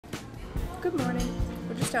Good morning.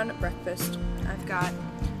 We're just down at breakfast. I've got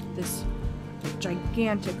this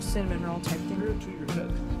gigantic cinnamon roll type thing.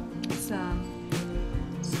 Some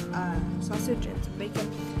sausage and some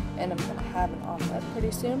bacon, and I'm gonna have an omelet pretty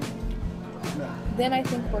soon. Then I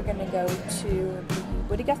think we're gonna go to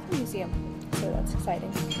the Guthrie Museum, so that's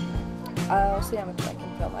exciting. I'll see how much I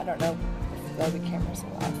can film. I don't know if there'll be cameras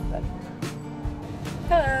allowed, but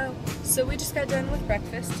hello. So we just got done with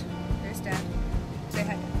breakfast. There's Dad. Say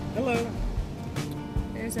hi. Hello.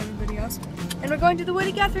 There's everybody else. And we're going to the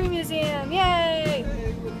Guthrie Museum! Yay!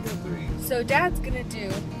 Hey, Guthrie. So Dad's gonna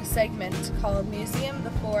do a segment called Museum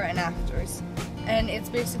Before and Afters. And it's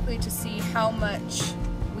basically to see how much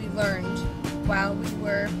we learned while we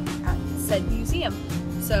were at said museum.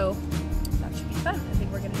 So that should be fun. I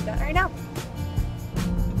think we're gonna do that right now.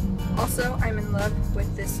 Also, I'm in love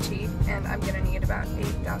with this tea, and I'm gonna need about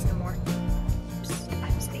 8,000 more.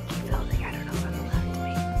 I'm sneaky filming. I don't know if I'm allowed to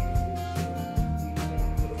be.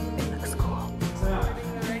 It looks cool.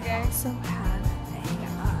 I also have a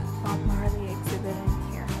Bob Marley exhibit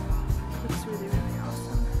in here. It looks really, really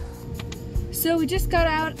awesome. So we just got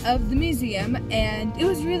out of the museum, and it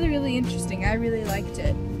was really, really interesting. I really liked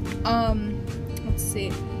it. Let's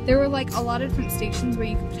see. There were like a lot of different stations where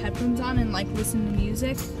you could put headphones on and like listen to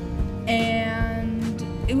music. And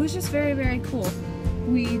it was just very, very cool.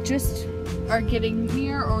 We just are getting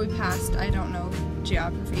near, or we passed, I don't know,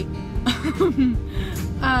 geography,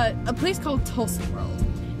 a place called Tulsa World.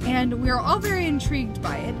 And we're all very intrigued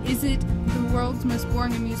by it. Is it the world's most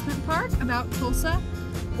boring amusement park about Tulsa?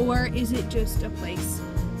 Or is it just a place?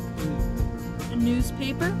 A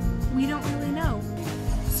newspaper? We don't really know.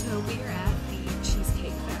 So we are at the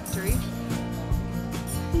Cheesecake Factory.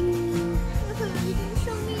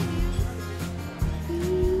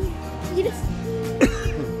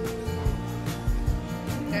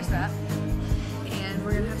 There's that. And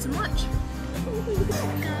we're gonna have some lunch.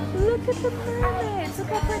 Look at the mermaids! Look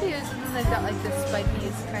how pretty it is. And then they've got like this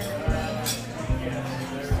spiky kind of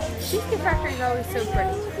Cheesecake Factory is always so pretty. I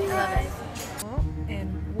love it. Oh, and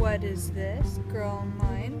what is this? Girl in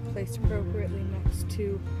line, placed appropriately next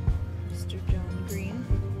to Mr. John Green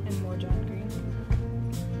and more John Green.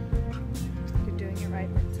 You're doing it right.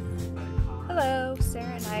 Hello,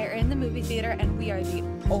 Sarah and I are in the movie theater, and we are the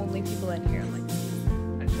only people in here. Like,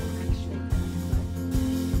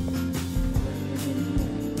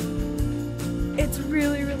 it's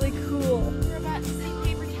really, really cool. We're about to see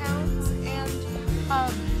paper towns, and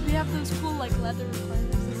we have those cool like leather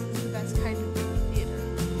recliners. This is the best kind of movie theater.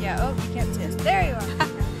 Yeah. Oh, you can't see us. There you are.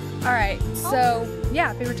 All right. So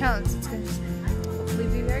yeah, paper towns. It's going to hopefully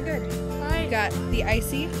be very good. All right. Got the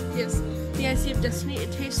icy. Yes. The icy of destiny.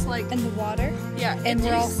 It tastes like. And the water. Yeah. And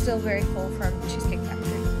we're all still very full from Cheesecake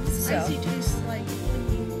Factory. So. Icy tastes like when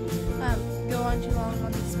you go on too long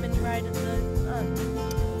on the spin ride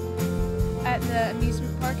at the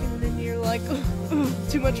amusement park, and then you're like, ooh,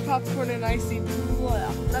 too much popcorn and icy.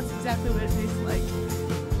 Blah. That's exactly what it tastes like.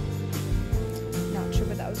 Not sure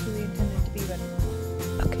what that was really intended to be, but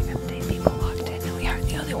okay, update. People walked in, and we aren't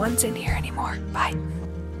the only ones in here anymore. Bye.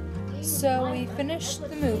 So we finished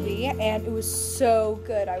the movie, and it was so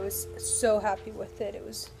good. I was so happy with it. It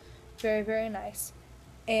was very, very nice.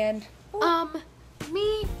 And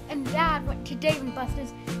me and Dad went to Dave and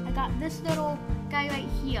Buster's. I got this little guy right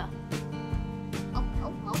here.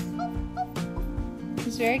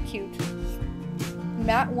 He's very cute.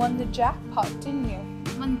 Matt won the jackpot, didn't you?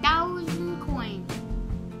 1,000 coins.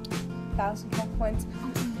 1,000 coins.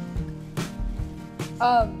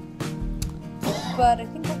 But I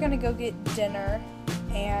think we're gonna go get dinner,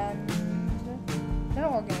 and I don't know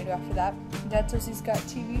what we're gonna do after that. Dad says he's got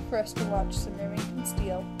TV for us to watch some Remington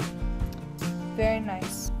Steel. Very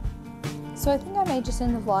nice. So I think I may just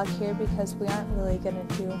end the vlog here because we aren't really gonna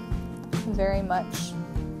do very much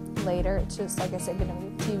later. It's just, like I said, gonna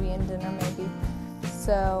be TV and dinner maybe.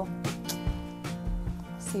 So,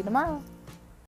 see you tomorrow.